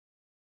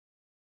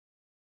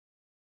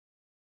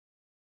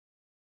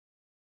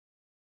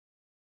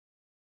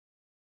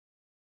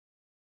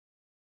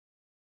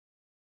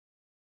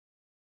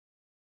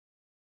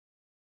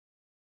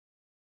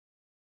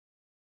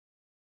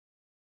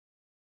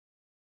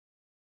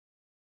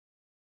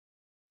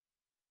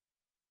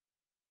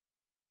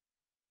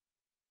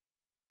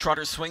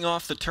Trotters swing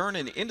off the turn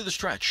and into the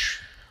stretch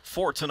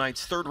for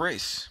tonight's third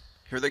race.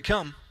 Here they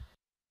come.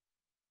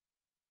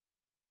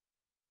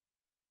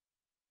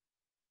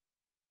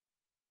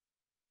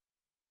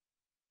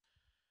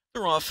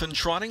 They're off and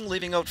trotting,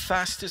 leaving out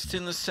fastest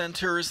in the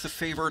center is the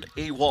favorite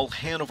AWOL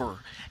Hanover.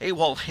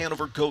 AWOL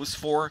Hanover goes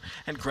for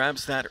and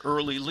grabs that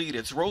early lead.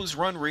 It's Rose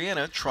Run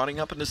Rihanna trotting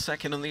up into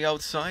second on the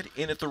outside.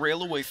 In at the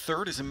railway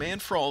third is A Man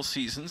for All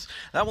Seasons.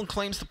 That one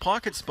claims the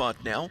pocket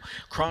spot now.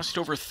 Crossed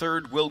over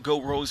third will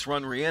go Rose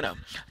Run Rihanna.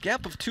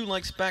 Gap of 2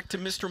 lengths back to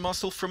Mr.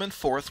 Muscle from in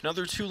fourth.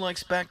 Another 2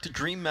 lengths back to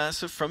Dream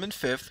Massive from in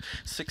fifth.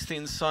 Sixth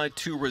inside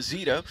to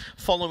Rosita.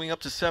 Following up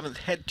to seventh,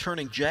 Head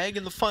Turning Jag.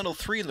 In the final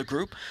 3 in the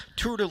group,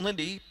 Tour de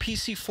Lindy,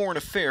 PC4 and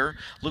Affair.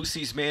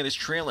 Lucy's Man is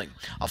trailing.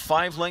 A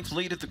 5-length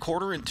lead at the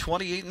quarter in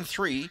 28 and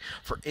 3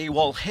 for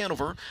AWOL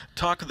Hanover.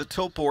 Talk of the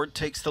Tote Board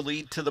takes the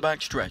lead to the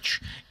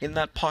backstretch. In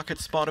that pocket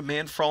spot, A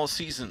Man for All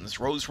Seasons.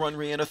 Rose Run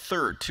Rihanna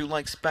third. 2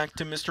 lengths back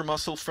to Mr.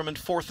 Muscle from in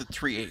fourth at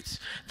 3/8.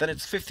 Then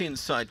it's fifth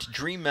inside to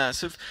Dream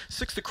Massive.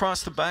 Sixth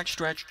across the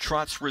backstretch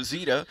trots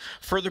Rosita.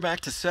 Further back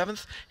to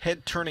seventh,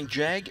 Head Turning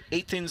Jag.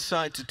 Eighth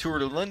inside to Tour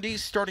de Lindy.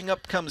 Starting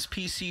up comes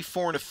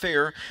PC4 and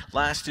Affair.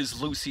 Last is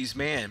Lucy's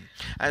Man.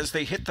 As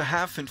they hit the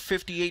half in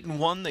 58 and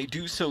 1, they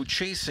do so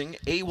chasing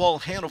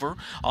AWOL Hanover,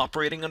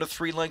 operating on a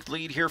 3-length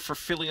lead here for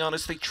Filion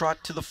as they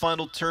trot to the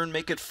final turn,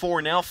 make it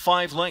 4, now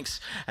 5 lengths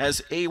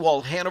as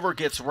AWOL Hanover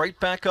gets right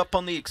back up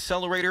on the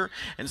accelerator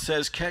and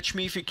says catch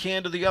me if you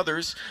can to the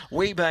others.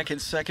 Way back in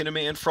second, A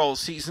Man for All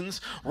Seasons.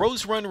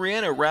 Rose Run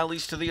Rihanna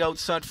rallies to the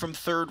outside from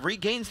third,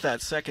 regains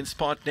that second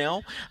spot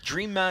now.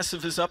 Dream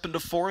Massive is up into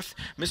fourth,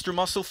 Mr.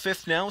 Muscle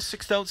fifth now,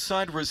 sixth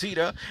outside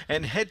Rosita,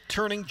 and Head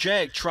Turning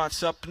Jag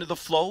trots up into the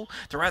flow.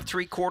 They're at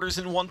 3/4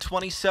 in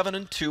 1:27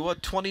 and 2, a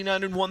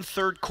 29 and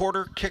 1/3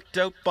 quarter kicked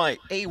out by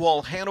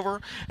AWOL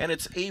Hanover, and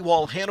it's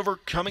AWOL Hanover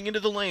coming into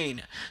the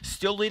lane,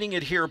 still leading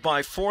it here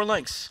by 4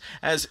 lengths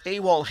as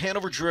AWOL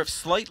Hanover drifts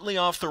slightly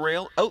off the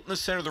rail, out in the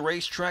center of the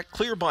racetrack,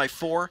 clear by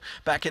 4.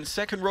 Back in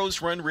second,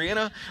 Rose Run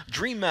Rihanna.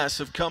 Dream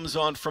Massive comes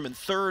on from in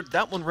third.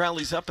 That one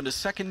rallies up into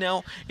second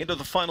now, into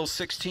the final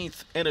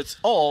 16th, and it's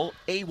all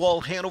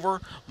AWOL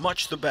Hanover,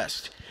 much the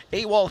best.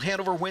 AWOL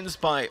Hanover wins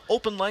by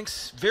open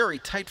lengths, very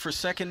tight for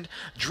second.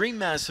 Dream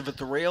Massive at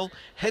the rail,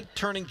 Head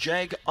Turning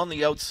Jag on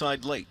the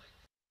outside late.